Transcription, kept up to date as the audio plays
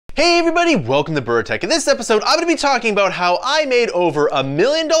Hey everybody, welcome to Bura. In this episode, I'm going to be talking about how I made over $1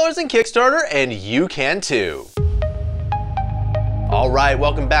 million in Kickstarter, and you can too. Alright,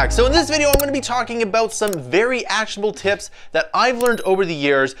 welcome back. So in this video, I'm going to be talking about some very actionable tips that I've learned over the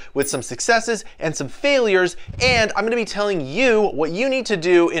years with some successes and some failures, and I'm going to be telling you what you need to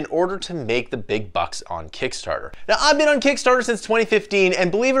do in order to make the big bucks on Kickstarter. Now, I've been on Kickstarter since 2015,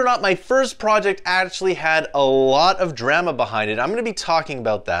 and believe it or not, my first project actually had a lot of drama behind it. I'm going to be talking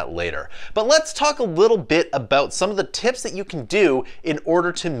about that later. But let's talk a little bit about some of the tips that you can do in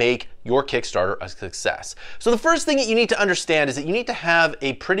order to make your Kickstarter a success. So the first thing that you need to understand is that you need to have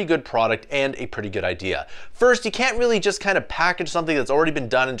a pretty good product and a pretty good idea. First, you can't really just kind of package something that's already been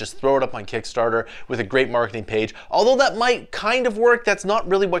done and just throw it up on Kickstarter with a great marketing page. Although that might kind of work, that's not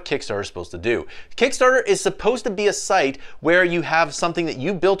really what Kickstarter is supposed to do. Kickstarter is supposed to be a site where you have something that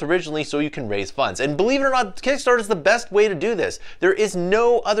you built originally so you can raise funds. And believe it or not, Kickstarter is the best way to do this. There is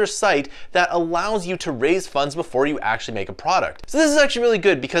no other site that allows you to raise funds before you actually make a product. So this is actually really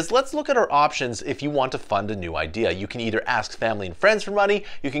good because let's look at our options if you want to fund a new idea. You can either ask family and friends for money,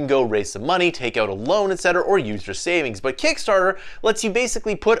 you can go raise some money, take out a loan, etc., or use your savings. But Kickstarter lets you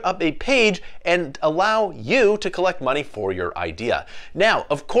basically put up a page and allow you to collect money for your idea. Now,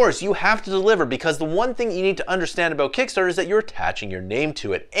 of course, you have to deliver because the one thing you need to understand about Kickstarter is that you're attaching your name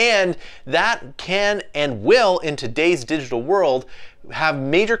to it. And that can and will, in today's digital world, have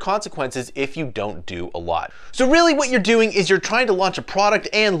major consequences if you don't do a lot. So really what you're doing is you're trying to launch a product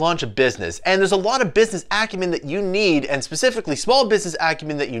and launch a business. And there's a lot of business acumen that you need, and specifically small business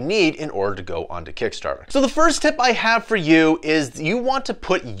acumen that you need in order to go onto Kickstarter. So the first tip I have for you is you want to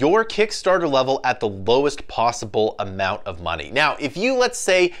put your Kickstarter level at the lowest possible amount of money. Now, if you, let's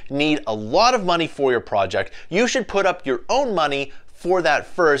say, need a lot of money for your project, you should put up your own money for that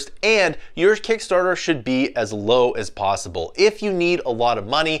first, and your Kickstarter should be as low as possible. If you need a lot of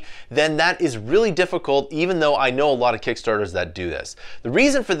money, then that is really difficult, even though I know a lot of Kickstarters that do this. The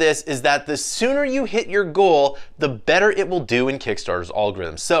reason for this is that the sooner you hit your goal, the better it will do in Kickstarter's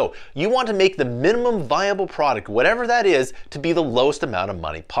algorithm. So you want to make the minimum viable product, whatever that is, to be the lowest amount of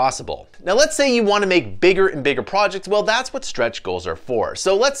money possible. Now let's say you want to make bigger and bigger projects. Well, that's what stretch goals are for.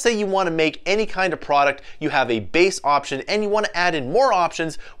 So let's say you want to make any kind of product, you have a base option, and you want to add in more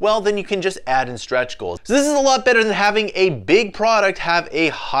options, well, then you can just add in stretch goals. So this is a lot better than having a big product have a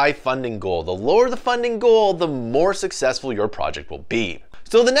high funding goal. The lower the funding goal, the more successful your project will be.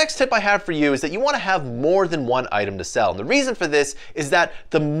 So the next tip I have for you is that you want to have more than one item to sell. And the reason for this is that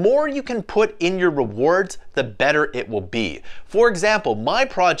the more you can put in your rewards, the better it will be. For example, my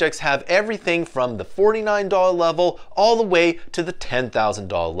projects have everything from the $49 level all the way to the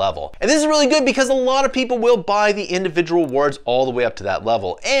 $10,000 level. And this is really good because a lot of people will buy the individual rewards all the way up to that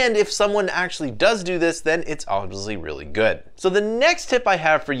level. And if someone actually does do this, then it's obviously really good. So the next tip I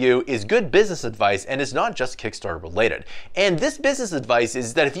have for you is good business advice, and it's not just Kickstarter related. And this business advice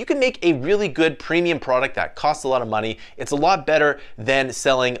is that if you can make a really good premium product that costs a lot of money, it's a lot better than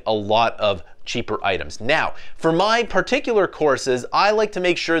selling a lot of cheaper items. Now, for my particular courses, I like to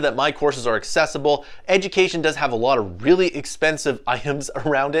make sure that my courses are accessible. Education does have a lot of really expensive items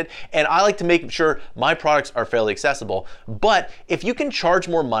around it, and I like to make sure my products are fairly accessible. But if you can charge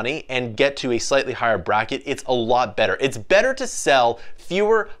more money and get to a slightly higher bracket, it's a lot better. It's better to sell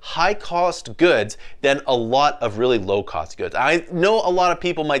fewer high-cost goods than a lot of really low-cost goods. I know a lot of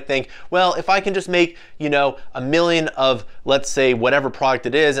people might think, well, if I can just make, $1 million of, let's say, whatever product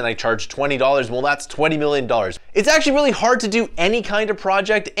it is, and I charge $20, well, that's $20 million. It's actually really hard to do any kind of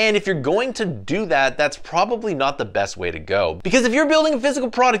project, and if you're going to do that, that's probably not the best way to go. Because if you're building a physical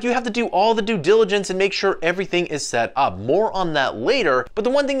product, you have to do all the due diligence and make sure everything is set up. More on that later, but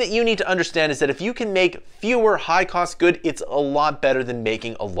the one thing that you need to understand is that if you can make fewer high-cost goods, it's a lot better than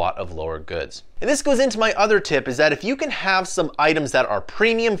making a lot of lower goods. And this goes into my other tip, is that if you can have some items that are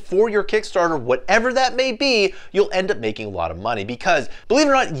premium for your Kickstarter, whatever that may be, you'll end up making a lot of money. Because believe it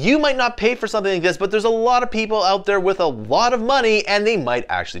or not, you might not pay for something like this, but there's a lot of people out there with a lot of money and they might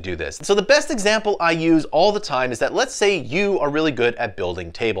actually do this. So the best example I use all the time is that let's say you are really good at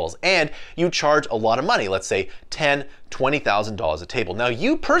building tables and you charge a lot of money, let's say $20,000 a table. Now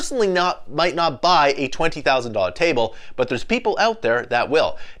you personally might not buy a $20,000 table, but there's people out there that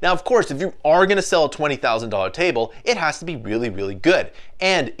will. Now of course, if you are going to sell a $20,000 table, it has to be really, really good.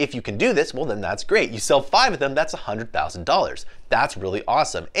 And if you can do this, well then that's great. You sell 5 of them, that's $100,000. That's really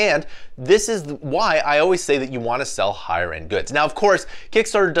awesome. And this is why I always say that you want to sell higher end goods. Now, of course,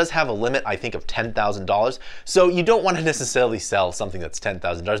 Kickstarter does have a limit, I think, of $10,000. So you don't want to necessarily sell something that's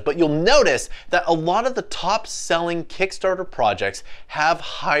 $10,000, but you'll notice that a lot of the top selling Kickstarter projects have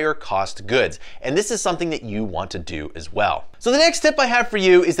higher cost goods. And this is something that you want to do as well. So the next tip I have for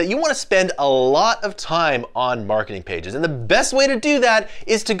you is that you want to spend a lot of time on marketing pages. And the best way to do that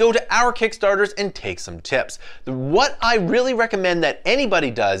is to go to our Kickstarters and take some tips. What I really recommend that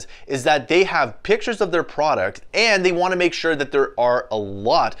anybody does is that they have pictures of their product and they want to make sure that there are a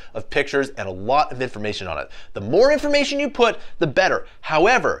lot of pictures and a lot of information on it. The more information you put, the better.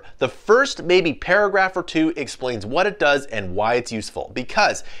 However, the first maybe paragraph or two explains what it does and why it's useful,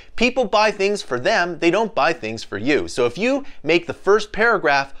 because people buy things for them, they don't buy things for you. So if you make the first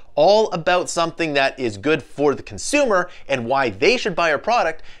paragraph all about something that is good for the consumer and why they should buy your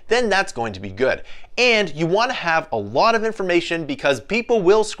product, then that's going to be good. And you want to have a lot of information because people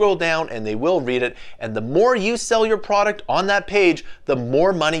will scroll down and they will read it. And the more you sell your product on that page, the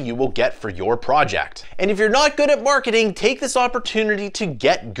more money you will get for your project. And if you're not good at marketing, take this opportunity to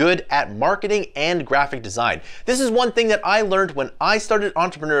get good at marketing and graphic design. This is one thing that I learned when I started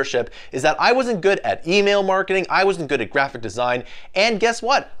entrepreneurship, is that I wasn't good at email marketing, I wasn't good at graphic design, and guess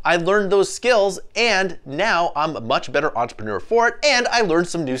what? I learned those skills and now I'm a much better entrepreneur for it, and I learned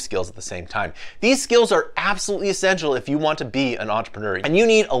some new skills at the same time. These skills are absolutely essential if you want to be an entrepreneur, and you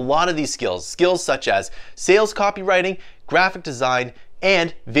need a lot of these skills such as sales copywriting, graphic design,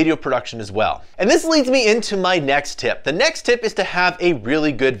 and video production as well. And this leads me into my next tip. The next tip is to have a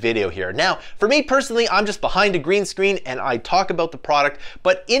really good video here. Now, for me personally, I'm just behind a green screen and I talk about the product,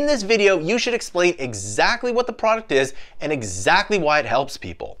 but in this video, you should explain exactly what the product is and exactly why it helps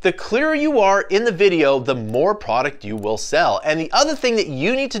people. The clearer you are in the video, the more product you will sell. And the other thing that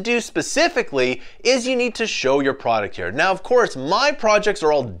you need to do specifically is you need to show your product here. Now, of course, my projects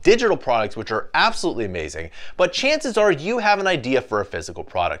are all digital products, which are absolutely amazing, but chances are you have an idea for a physical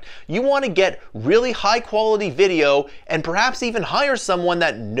product. You want to get really high quality video and perhaps even hire someone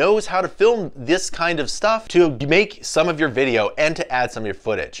that knows how to film this kind of stuff to make some of your video and to add some of your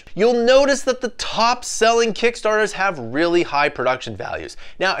footage. You'll notice that the top selling Kickstarters have really high production values.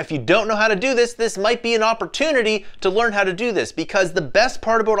 Now, if you don't know how to do this, this might be an opportunity to learn how to do this, because the best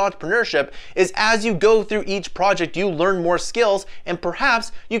part about entrepreneurship is as you go through each project, you learn more skills and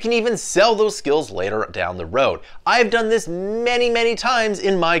perhaps you can even sell those skills later down the road. I've done this many times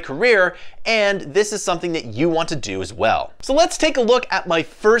in my career, and this is something that you want to do as well. So let's take a look at my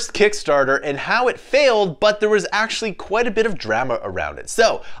first Kickstarter and how it failed, but there was actually quite a bit of drama around it.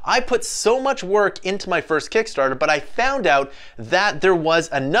 So I put so much work into my first Kickstarter, but I found out that there was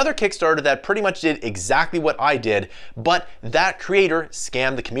another Kickstarter that pretty much did exactly what I did, but that creator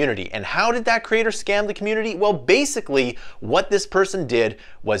scammed the community. And how did that creator scam the community? Well, basically what this person did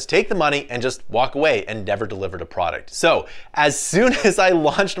was take the money and just walk away and never delivered a product. So as soon as I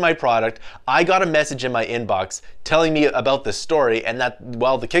launched my product, I got a message in my inbox telling me about this story, and that,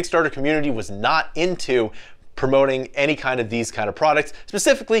 well, the Kickstarter community was not into promoting any kind of these kind of products,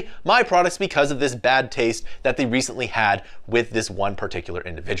 specifically my products, because of this bad taste that they recently had with this one particular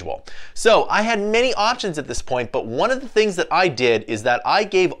individual. So I had many options at this point, but one of the things that I did is that I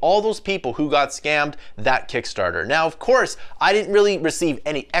gave all those people who got scammed that Kickstarter. Now, of course, I didn't really receive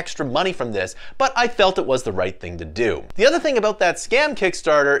any extra money from this, but I felt it was the right thing to do. The other thing about that scam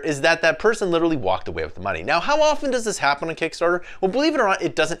Kickstarter is that that person literally walked away with the money. Now, how often does this happen on Kickstarter? Well, believe it or not,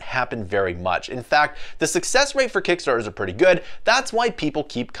 it doesn't happen very much. In fact, the success rate for Kickstarters are pretty good. That's why people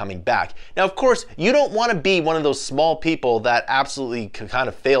keep coming back. Now, of course, you don't want to be one of those small people that absolutely kind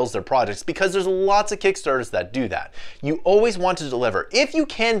of fails their projects, because there's lots of Kickstarters that do that. You always want to deliver. If you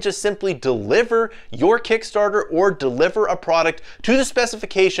can just simply deliver your Kickstarter or deliver a product to the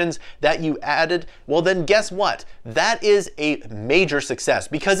specifications that you added, well then guess what? That is a major success,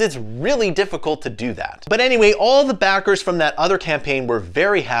 because it's really difficult to do that. But anyway, all the backers from that other campaign were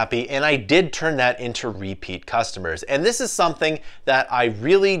very happy, and I did turn that into repeat customers. And this is something that I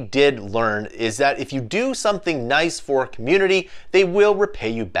really did learn, is that if you do something nice for a community, they will repay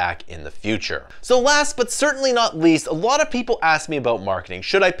you back in the future. So last but certainly not least, a lot of people ask me about marketing.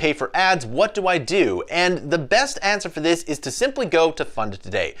 Should I pay for ads? What do I do? And the best answer for this is to simply go to Funded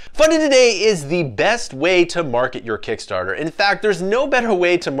Today. Funded Today is the best way to market your Kickstarter. In fact, there's no better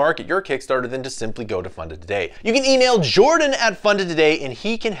way to market your Kickstarter than to simply go to Funded Today. You can email Jordan at Funded Today and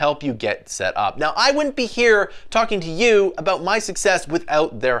he can help you get set up. Now, I wouldn't be here talking to you about my success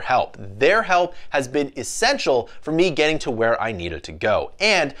without their help. Their help has been essential for me getting to where I needed to go.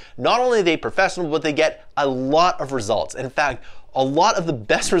 And not only are they professional, but they get a lot of results. In fact, a lot of the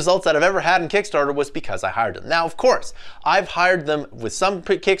best results that I've ever had in Kickstarter was because I hired them. Now, of course, I've hired them with some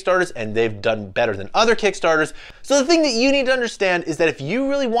Kickstarters and they've done better than other Kickstarters. So the thing that you need to understand is that if you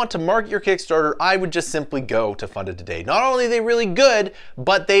really want to market your Kickstarter, I would just simply go to Funded Today. Not only are they really good,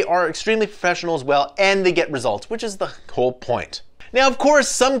 but they are extremely professional as well, and they get results, which is the whole point. Now, of course,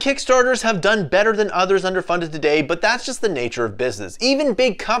 some Kickstarters have done better than others under Funded Today, but that's just the nature of business. Even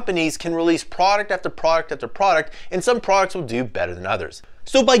big companies can release product after product after product, and some products will do better than others.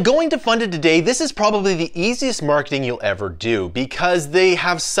 So by going to Funded Today, this is probably the easiest marketing you'll ever do because they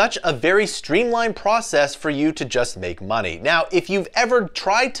have such a very streamlined process for you to just make money. Now, if you've ever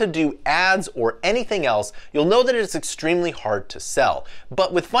tried to do ads or anything else, you'll know that it's extremely hard to sell.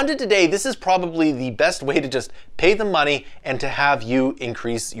 But with Funded Today, this is probably the best way to just pay them money and to have you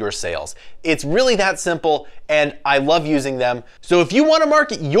increase your sales. It's really that simple, and I love using them. So if you want to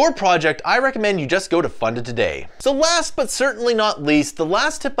market your project, I recommend you just go to Funded Today. So last but certainly not least, the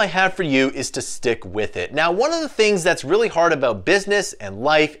last tip I have for you is to stick with it. Now, one of the things that's really hard about business and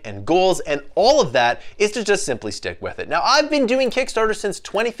life and goals and all of that is to just simply stick with it. Now, I've been doing Kickstarter since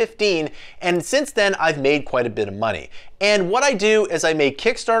 2015, and since then I've made quite a bit of money. And what I do is I make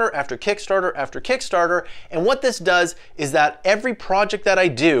Kickstarter after Kickstarter after Kickstarter, and what this does is that every project that I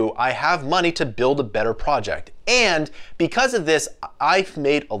do, I have money to build a better project. And because of this, I've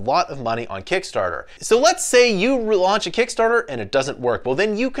made a lot of money on Kickstarter. So let's say you launch a Kickstarter and it doesn't work. Well,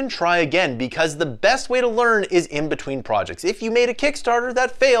 then you can try again, because the best way to learn is in between projects. If you made a Kickstarter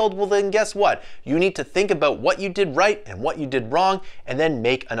that failed, well then guess what? You need to think about what you did right and what you did wrong, and then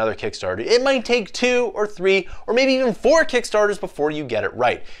make another Kickstarter. It might take 2 or 3 or maybe even 4 Kickstarters before you get it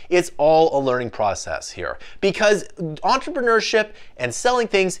right. It's all a learning process here, because entrepreneurship and selling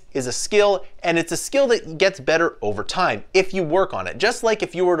things is a skill, and it's a skill that gets better over time if you work on it. Just like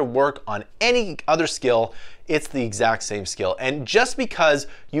if you were to work on any other skill, it's the exact same skill. And just because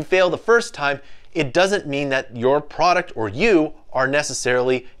you fail the first time, it doesn't mean that your product or you are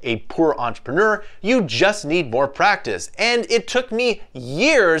necessarily a poor entrepreneur. You just need more practice. And it took me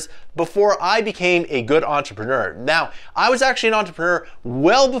years before I became a good entrepreneur. Now, I was actually an entrepreneur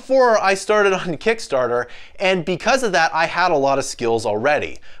well before I started on Kickstarter, and because of that, I had a lot of skills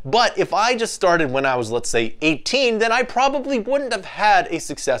already. But if I just started when I was, let's say, 18, then I probably wouldn't have had a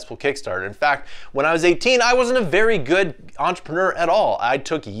successful Kickstarter. In fact, when I was 18, I wasn't a very good entrepreneur at all. I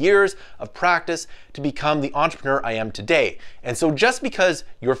took years of practice to become the entrepreneur I am today. And so just because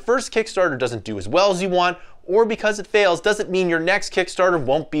your first Kickstarter doesn't do as well as you want, or because it fails, doesn't mean your next Kickstarter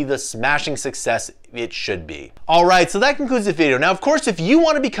won't be the smashing success it should be. All right, so that concludes the video. Now, of course, if you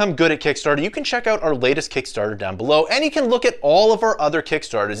want to become good at Kickstarter, you can check out our latest Kickstarter down below, and you can look at all of our other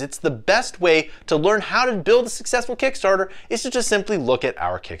Kickstarters. It's the best way to learn how to build a successful Kickstarter is to just simply look at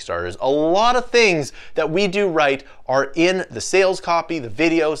our Kickstarters. A lot of things that we do right are in the sales copy, the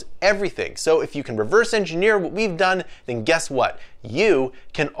videos, everything. So if you can reverse engineer what we've done, then guess what? You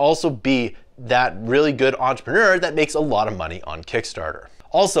can also be that really good entrepreneur that makes a lot of money on Kickstarter.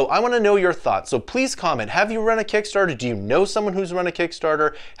 Also, I want to know your thoughts, so please comment. Have you run a Kickstarter? Do you know someone who's run a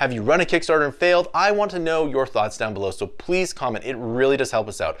Kickstarter? Have you run a Kickstarter and failed? I want to know your thoughts down below, so please comment. It really does help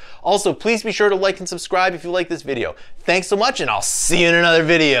us out. Also, please be sure to like and subscribe if you like this video. Thanks so much, and I'll see you in another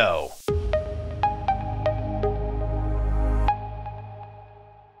video.